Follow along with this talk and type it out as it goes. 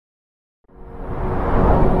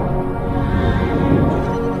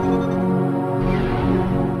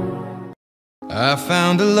I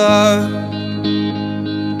found a love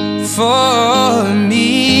for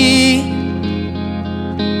me.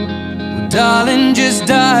 Well, darling, just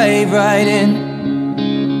dive right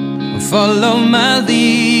in, follow my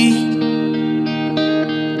lead.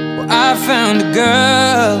 Well, I found a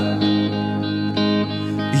girl,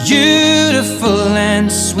 beautiful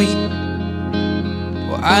and sweet.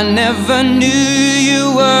 Well, I never knew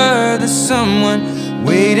you were the someone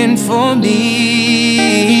waiting for me.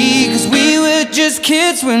 'Cause we were just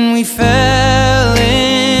kids when we fell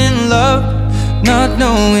in love, not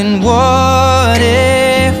knowing what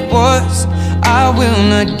it was. I will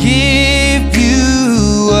not give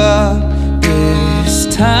you up this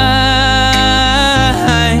time.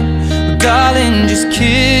 But darling, just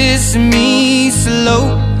kiss me slow.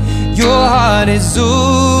 Your heart is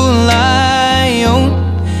all I own,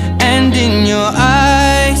 and in your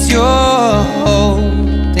eyes you're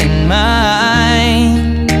holding mine.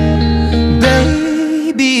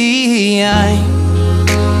 Baby, I'm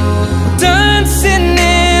dancing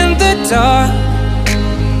in the dark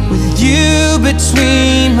with you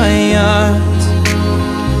between my arms,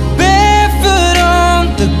 barefoot on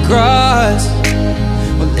the grass.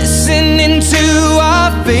 We're listening to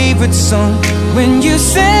our favorite song. When you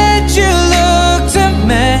said you looked a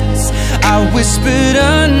mess, I whispered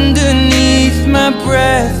underneath my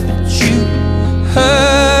breath, but you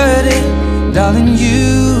heard it. Darling, you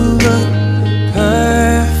look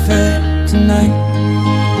perfect tonight.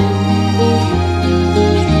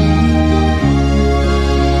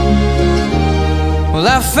 Well,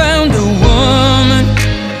 I found a woman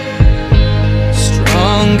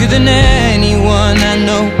stronger than anyone I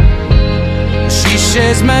know. She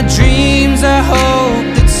shares my dreams. I hope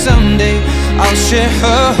that someday I'll share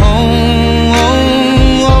her home.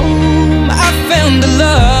 I found a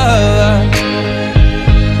love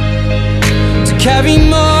to carry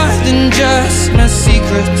more than just my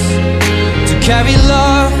secrets, to carry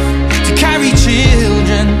love, to carry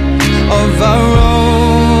children of our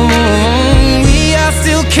own. We are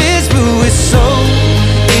still kids, but we're so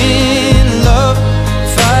in love,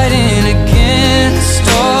 fighting against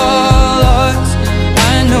all odds.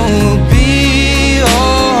 I know we'll be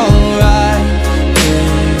alright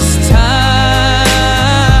this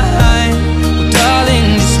time. Darling,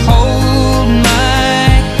 just hold my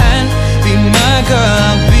hand, be my girl,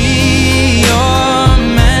 I'll be your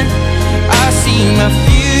man. I see my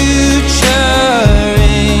future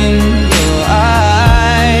in your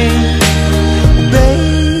eyes.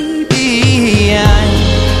 Baby, I'm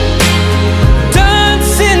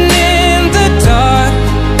dancing in the dark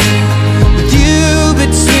with you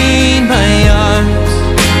between my arms,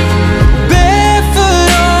 barefoot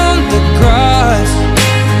on the grass,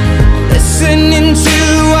 listening to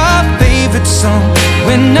our favorite song.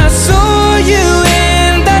 When I saw you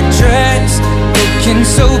in that dress, looking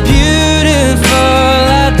so beautiful,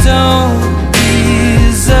 I don't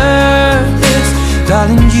deserve this.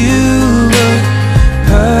 Darling, you